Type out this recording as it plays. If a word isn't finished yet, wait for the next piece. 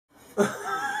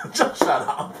Just shut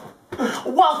up.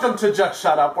 Welcome to Just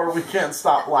Shut Up, where we can't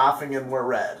stop laughing and we're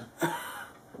red.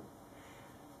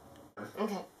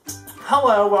 Okay.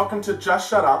 Hello, welcome to Just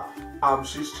Shut Up.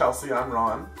 She's Chelsea, I'm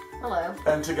Ron. Hello.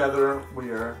 And together we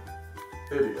are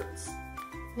idiots.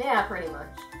 Yeah, pretty much.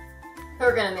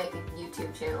 We're gonna make a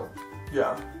YouTube channel.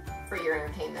 Yeah. For your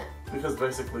entertainment. Because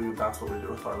basically that's what we do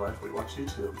with our life. We watch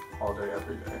YouTube all day,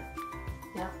 every day.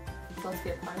 Yeah. So let's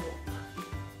be a part of it.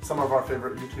 Some of our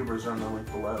favorite YouTubers are in the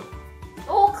link below.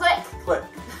 Oh, click! Click.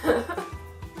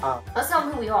 Let's tell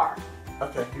them who we are.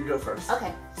 Okay, you go first.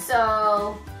 Okay,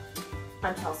 so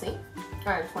I'm Chelsea.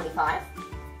 I'm 25.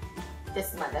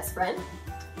 This is my best friend.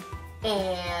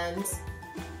 And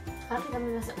I don't think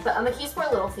I'm gonna but I'm a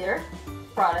Keysport Little Theater.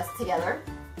 Brought us together.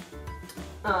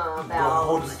 About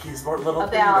old is a Keysport Little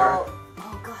Theater?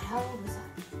 Oh god, how old was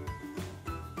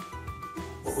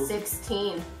I?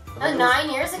 16. 9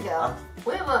 years ago.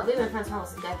 We've been friends for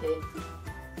almost a decade.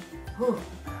 Whew.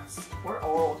 We're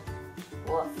old.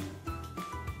 Woof.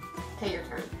 Okay, your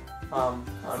turn. A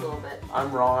little bit.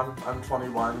 I'm Ron. I'm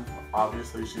 21.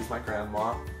 Obviously, she's my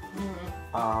grandma.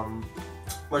 Mm-hmm.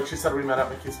 Like she said, we met at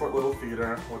McKeesport Little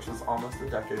Theater, which was almost a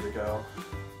decade ago,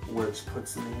 which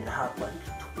puts me at like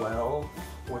 12,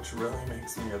 which really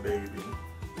makes me a baby.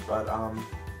 But oh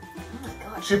my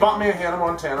God. She bought me a Hannah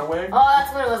Montana wig. Oh,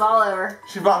 that's when it was all over.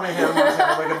 She bought me a Hannah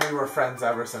Montana wig, and we were friends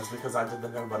ever since because I did the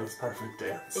Nobody's Perfect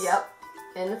dance. Yep,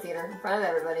 in the theater, in front of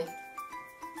everybody.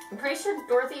 I'm pretty sure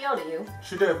Dorothy yelled at you.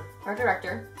 She did. Our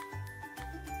director.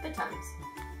 Good times.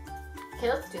 Okay,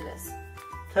 let's do this.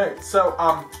 Okay, so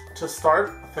to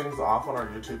start things off on our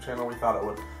YouTube channel, we thought it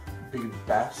would be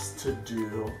best to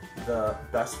do the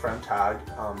best friend tag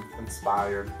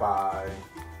inspired by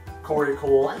Korey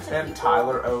and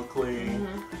Tyler Oakley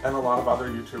and a lot of other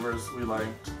YouTubers we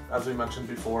liked. As we mentioned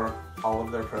before, all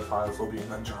of their profiles will be in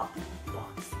the drop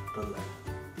box below.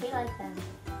 We like them.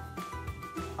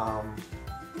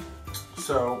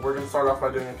 So we're going to start off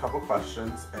by doing a couple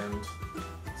questions and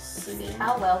seeing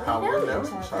how well we know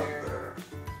each other.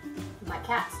 My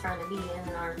cat's trying to be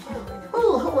in our channel.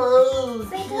 Oh, hello!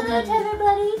 Say hello to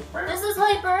everybody. This is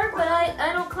Hyper, but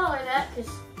I don't call her that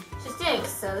because she stinks.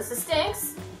 So this is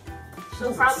Stinks.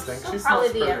 She'll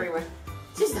probably be everywhere.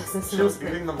 She doesn't. She was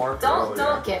eating the marker earlier.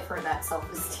 Don't give her that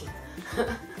self-esteem.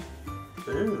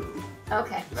 Ew.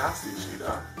 Okay. Nasty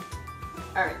cheetah.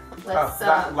 All right. Let's.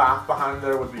 That laugh behind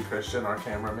there would be Christian, our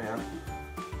cameraman.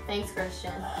 Thanks,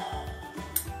 Christian.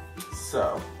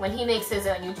 So. When he makes his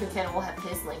own YouTube channel, we'll have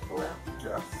his link below.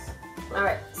 Yes. All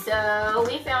right. So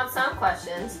we found some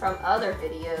questions from other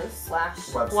videos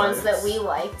 / ones that we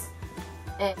liked.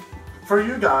 And for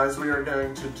you guys, we are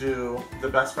going to do the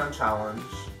Best Friend Challenge.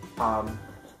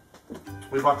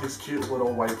 We bought these cute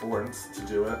little whiteboards to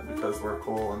do it because we're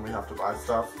cool and we have to buy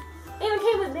stuff. It even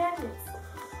came with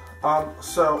magnets.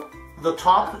 So the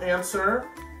top answer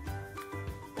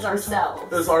is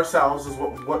ourselves. Is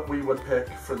what we would pick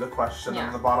for the question,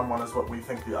 and the bottom one is what we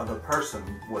think the other person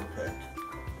would pick.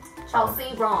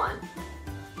 Chelsea Ron.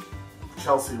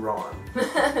 Chelsea Ron.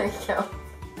 There you go.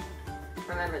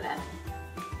 Remember that.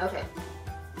 Okay.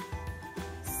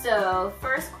 So,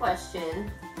 first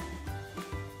question.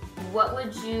 What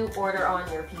would you order on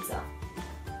your pizza?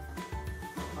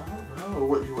 I don't know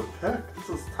what you would pick. This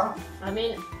is tough. I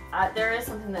mean, there is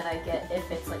something that I get if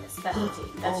it's like a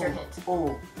specialty. That's your hint.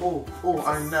 Oh,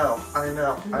 I know.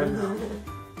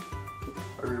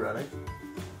 Are you ready?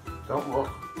 Don't look.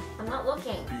 I'm not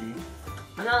looking. B.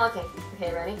 I'm not looking.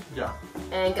 Okay, ready? Yeah.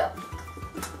 And go.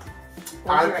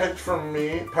 I picked from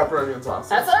me pepperoni and sausage.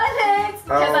 That's what I picked!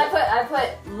 Because I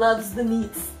put loves the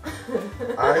meats.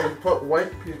 I put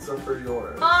white pizza for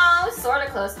yours. Oh, sort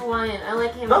of close. Hawaiian. I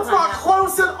like him. That's not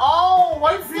close at all!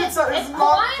 White pizza is not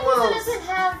close. Hawaiian doesn't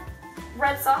have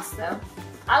red sauce though.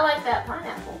 I like that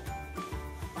pineapple.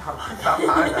 I like that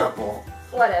pineapple.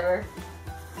 Whatever.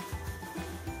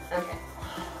 Okay.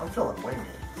 I'm feeling wingy.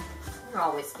 We're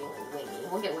always feeling wingy.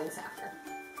 We'll get wings after.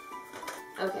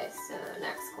 Okay, so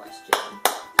next question.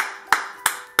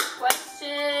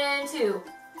 Question 2.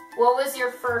 What was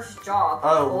your first job?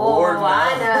 Oh, Lord, no.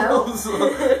 I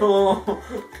know.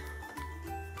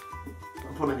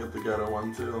 I'm putting it the ghetto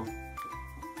one too.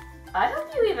 I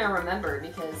hope you even remember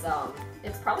because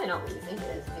it's probably not what you think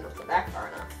it is if you don't go back far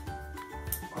enough.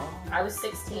 Oh. I was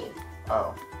 16.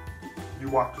 Oh. You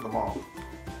walked to the mall.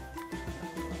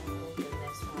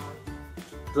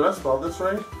 Did I spell this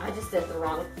right? I just did the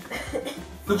wrong.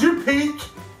 Did you peek?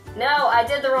 No, I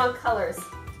did the wrong colors.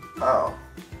 Oh.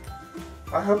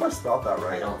 I hope I spelled that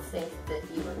right. I don't think that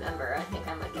you remember. I think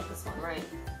I might get this one right.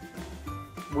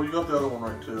 Well, you got the other one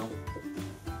right too.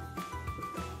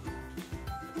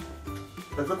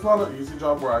 If it's not an easy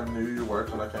job where I knew you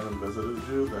worked and I came and visited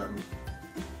you, then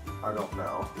I don't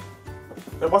know.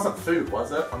 It wasn't food,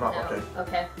 was it? I'm not looking.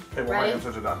 Okay. Okay, well, my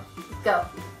answers are done. Go.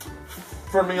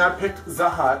 For me, I picked The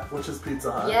Hut, which is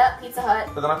Pizza Hut. Yep, Pizza Hut.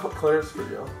 And then I put Claire's for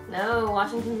you. No,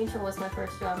 Washington Mutual was my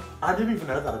first job. I didn't even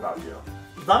know that about you.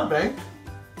 Is that a bank?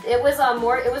 It was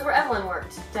it was where Evelyn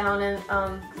worked, down in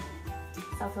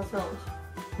Southwest Village.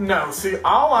 No, see,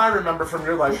 all I remember from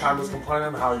your lifetime is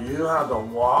complaining how you had to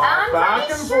walk I'm back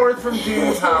and forth from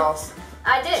Jean's house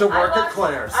I did. to work at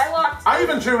Claire's. I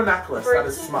even drew a necklace that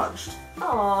is smudged.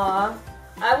 Aww.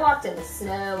 I walked in the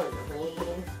snow and the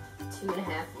rain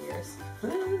 2.5 years.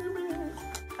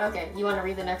 Okay, you want to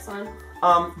read the next one?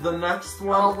 The next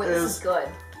one this is good.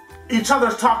 Each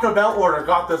other's Taco Bell order.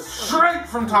 Got this straight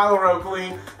from Tyler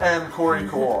Oakley and Korey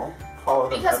Cool. Follow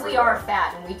them because everywhere. we are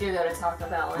fat and we do go to Taco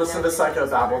Bell. Listen to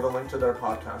psychobabble. The link to their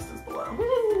podcast is below.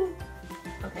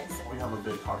 Okay, so. We have a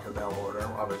big Taco Bell order.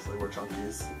 Obviously, we're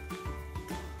chunkies.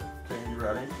 Okay, you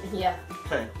ready? Yeah.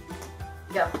 Okay.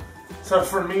 Go. So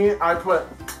for me, I put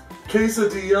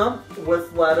quesadilla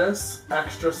with lettuce,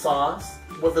 extra sauce,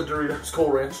 with a Doritos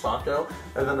Cool Ranch taco,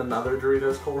 and then another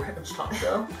Doritos Cool Ranch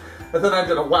taco. And then I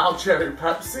did a wild cherry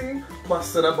Pepsi,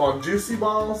 plus Cinnabon Juicy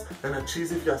Balls, and a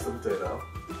cheesy Fiesta potato.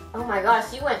 Oh my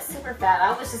gosh, you went super fat.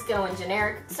 I was just going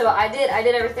generic. So I did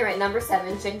everything right. Number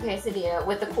 7, chicken quesadilla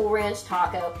with the Cool Ranch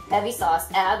taco, heavy sauce,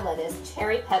 add lettuce,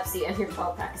 cherry Pepsi, and your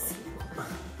 12-pack of Cinnabon.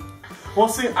 Well,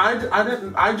 see, I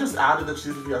just added the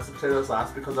cheesy Fiesta potatoes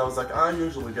last because I was like, I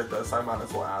usually get this, I might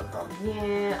as well add them.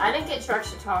 Yeah, I didn't get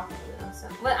JustShutUp though, so.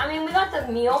 But I mean, we got the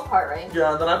meal part right.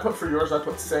 Yeah, and then I put for yours, I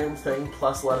put same thing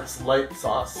plus lettuce, light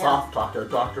sauce, soft taco,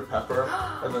 Dr. Pepper,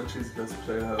 and then cheesy Fiesta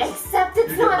potatoes. Except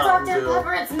it's not Dr.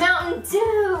 Pepper, it's Mountain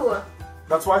Dew.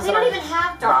 That's why I said they don't even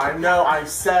have Dr. Pepper. I know, I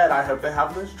said I hope they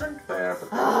have this drink there, but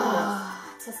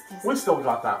we still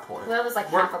got that point. Well, that was like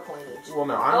half a point each. Well,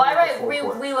 no,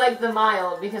 we like the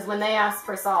mild because when they asked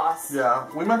for sauce. Yeah,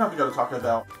 we might have to go to Taco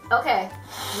Bell. Okay,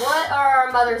 what are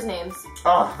our mother's names?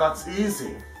 Oh, that's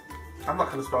easy. I'm not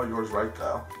gonna spell yours right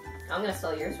though. I'm gonna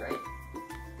spell yours right.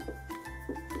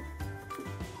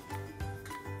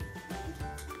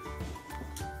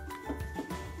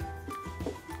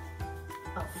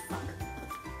 Oh fuck!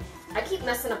 I keep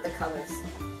messing up the colors.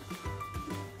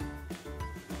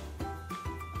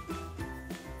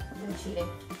 I'm cheating.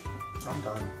 I'm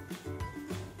done.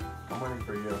 I'm waiting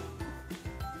for you.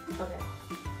 Okay.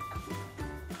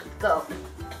 Go.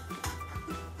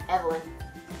 Evelyn.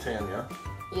 Tanya.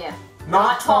 Yeah.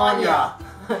 Not Tanya!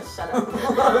 Shut up.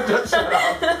 Just shut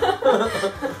up.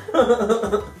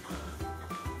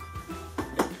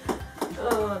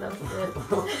 Oh, that was good.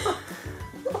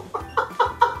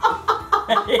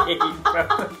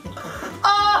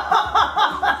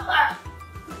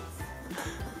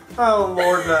 Oh,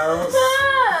 Lord knows.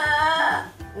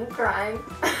 I'm crying.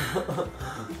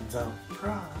 Don't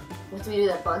cry. What do we do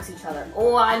that bugs each other?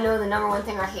 Oh, I know the number one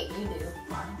thing I hate you do.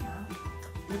 I don't know.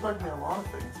 You bug me a lot of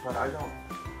things, but I don't.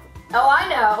 Oh, I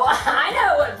know. I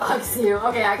know what bugs you.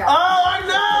 Okay, I got it. Oh, I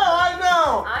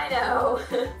know! I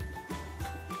know.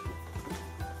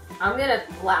 I'm gonna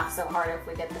laugh so hard if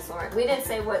we get this one. We didn't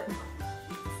say what.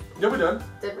 Yeah, we did.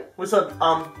 Did we? We said,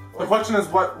 the question is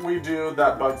what we do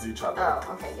that bugs each other.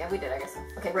 Oh, okay. Yeah, we did, I guess.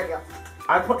 Okay, ready to go.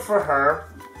 I put for her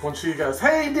when she goes,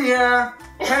 hey dear,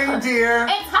 hey dear.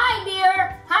 It's hi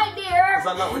dear, hi dear. Is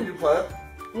that not what you put?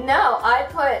 No, I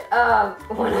put,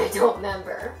 when I don't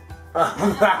remember.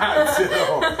 That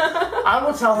too. I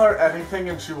will tell her anything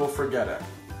and she will forget it.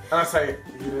 And I say,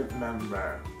 you didn't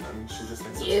remember. And she just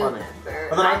thinks it's funny. Remember.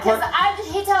 And then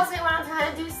he tells me when I'm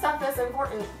trying to do stuff that's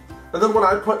important. And then when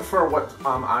I put for what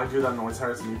I do that annoys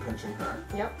her is me pinching her.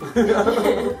 Yep.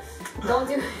 Don't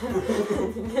do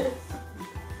it.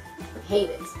 Hate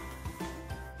it.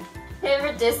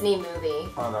 Favorite Disney movie?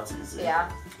 Oh, that's easy. Yeah.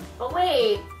 But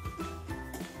wait.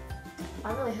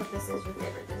 I really hope this is your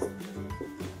favorite Disney movie.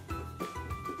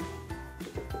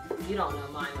 If you don't know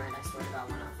mine right, I swear to God,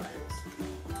 we're not friends.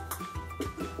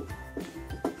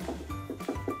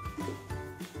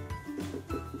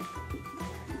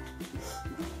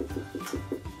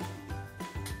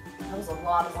 That was a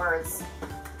lot of words.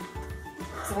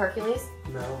 Is it Hercules?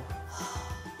 No.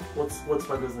 What's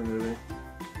my Disney movie?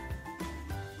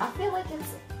 I feel like it's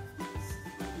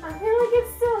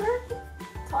still Hercules.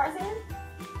 Tarzan?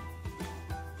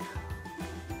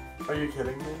 Are you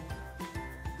kidding me?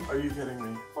 Are you kidding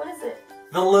me? What is it?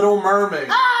 The Little Mermaid.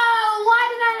 Oh, why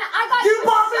did I got you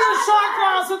bought me a shot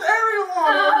glass with Ariel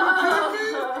on it! Are you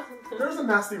kidding me? There's a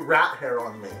nasty rat hair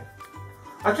on me.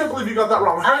 I can't believe you got that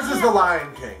wrong. Hers is the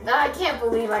Lion King. I can't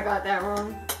believe I got that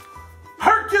wrong.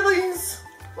 Hercules!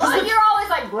 Well, you're always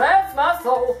like I bless my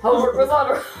soul. Homework was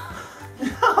on.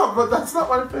 Yeah, but that's not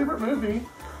my favorite movie.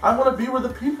 I want to be where the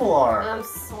people are. I'm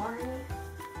sorry.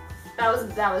 That was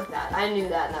bad. I knew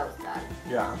that, and that was bad.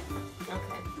 Yeah.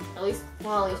 Okay. At least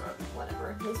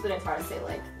whatever. At least we didn't try to say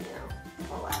like, you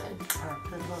know, Aladdin.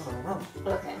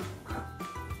 Okay.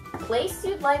 Place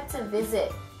you'd like to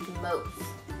visit most.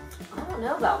 I don't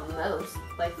know about most.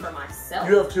 Like for myself.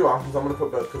 You have two options. I'm gonna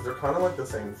put both because they're kind of like the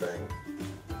same thing.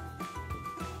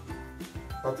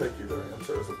 I'll take either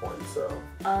answer as a point. So.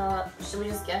 Should we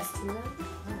just guess two then? I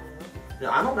don't know.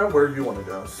 Yeah, I don't know where you want to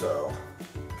go, so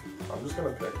I'm just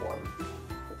gonna pick one.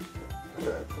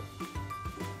 Okay.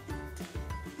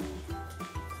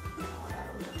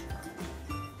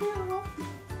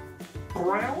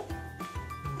 Brown.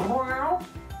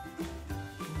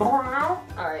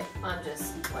 Alright, I'm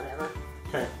just whatever.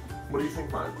 Okay, what do you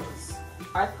think mine was?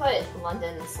 I put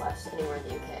London / anywhere in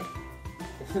the UK.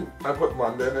 I put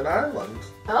London and Ireland.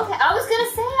 Okay, I was gonna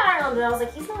say Ireland, but I was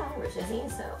like, he's not Irish, is he?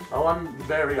 So. Oh, I'm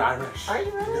very Irish. Are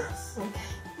you really? Yes. Okay.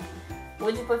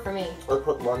 What'd you put for me? I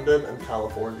put London and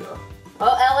California. Oh,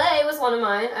 LA was one of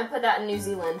mine. I put that in New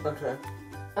Zealand. Okay.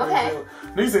 Okay.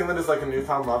 New Zealand is like a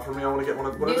newfound love for me. I want to get one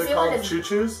of, what New are they Zealand called? is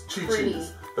Choo-choos? pretty.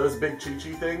 Choo-choos. Those big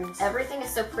choo-choo things. Everything is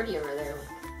so pretty over there.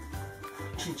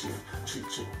 Choo-choo,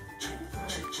 choo-choo,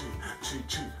 choo-choo,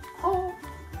 choo-choo. Oh.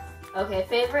 Okay,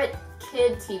 favorite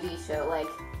kid TV show? Like,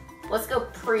 let's go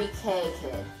pre-K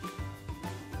kid.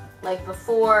 Like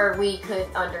before we could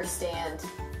understand.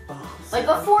 Oh, like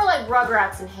before like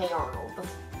Rugrats and Hey Arnold.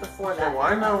 Before that. Okay, well,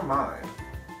 I know mine.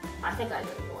 I think I know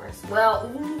yours. Well,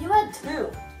 you had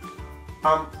two.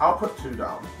 I'll put two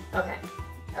down. Okay.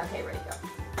 Okay, ready, go.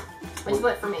 What'd you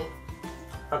put for me?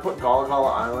 I put Gullah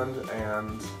Gullah Island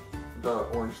and the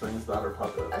orange things that are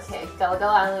puppets. Okay, Gullah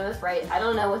Gullah Island was right. I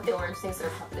don't know what the orange things that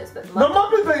are puppet is, but The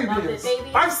Muppet Babies! Muppet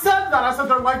Babies. I said that! I said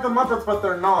they're like the Muppets, but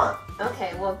they're not.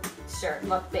 Okay, well, sure,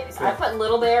 Muppet Babies. Okay. I put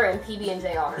Little Bear and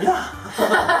PB&J Yeah.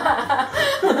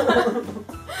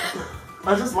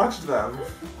 I just watched them.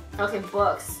 Okay,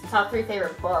 books. Top 3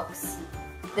 favorite books.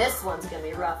 This one's gonna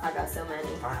be rough. I got so many.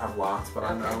 I have lots, but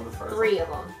I know the first 3 of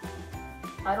them.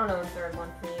 I don't know the third one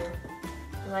for you.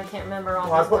 And I can't remember all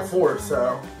Well, I these put ones. 4,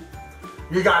 so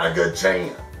you got a good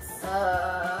chance.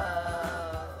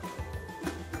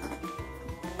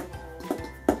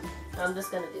 I'm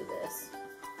just gonna do this.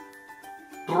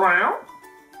 Brown?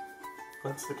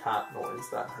 That's the cat noise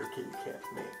that her kitty can't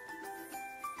make.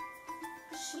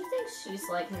 She thinks she's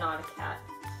like not a cat.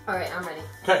 Alright, I'm ready.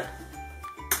 Okay.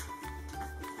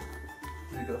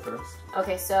 You go first.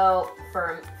 Okay, so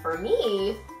for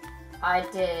me, I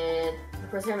did The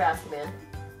Prisoner of Azkaban.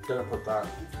 Didn't put that.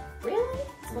 Really?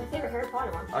 It's my favorite Harry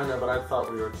Potter one. I know, but I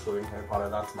thought we were excluding Harry Potter.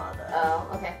 That's my bad. Oh,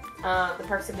 okay. The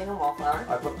Perks of Being a Wallflower.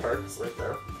 I put Perks right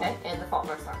there. Okay, and The Fault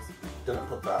in Our Stars. Didn't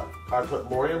put that. I put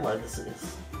Lorien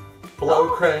Legacies. Below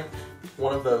Crank,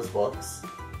 one of those books.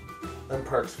 And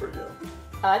Perks for you.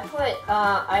 I put,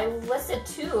 I listed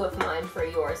 2 of mine for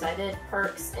yours. I did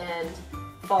Perks and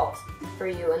Fault for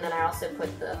you, and then I also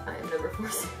put the I Am Number 4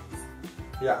 series.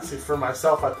 Yeah, see, for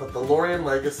myself, I put the Lorien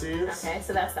Legacies. Okay,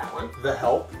 so that's that one. The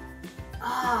Help.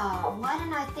 Oh, why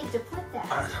didn't I think to put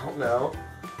that? I don't know.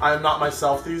 I am not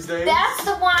myself these days. That's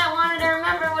the one I wanted to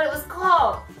remember what it was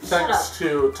called. Shut up. Thanks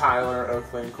to Tyler,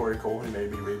 Oakley, and Korey Cole, who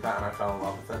made me read that, and I fell in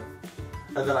love with it.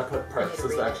 And then I put Perks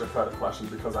as the extra credit question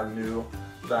because I knew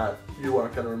that you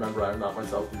weren't going to remember I am not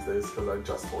myself these days because I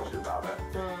just told you about it.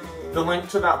 The link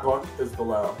to that book is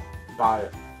below. Buy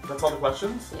it. That's all the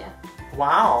questions? Yeah.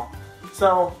 Wow.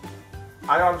 So,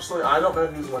 I don't know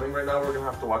who's winning right now. We're going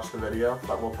to have to watch the video,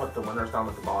 but we'll put the winners down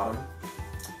at the bottom.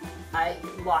 I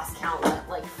lost count at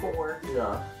like 4.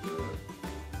 Yeah.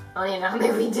 I don't even know how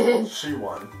many we did. She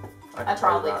won. I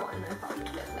probably won. I probably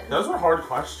did win. Those were hard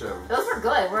questions. Those were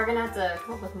good. We're gonna have to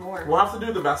come up with more. We'll have to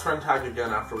do the best friend tag again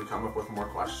after we come up with more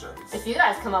questions. If you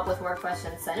guys come up with more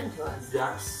questions, send them to us.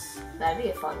 Yes. That'd be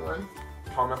a fun one.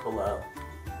 Comment below.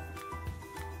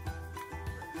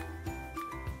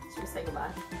 Should we say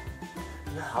goodbye?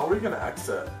 Yeah, how are we gonna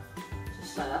exit?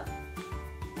 Just shut up.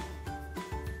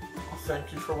 Well,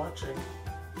 thank you for watching.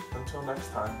 Until next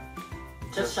time.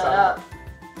 Just shut up.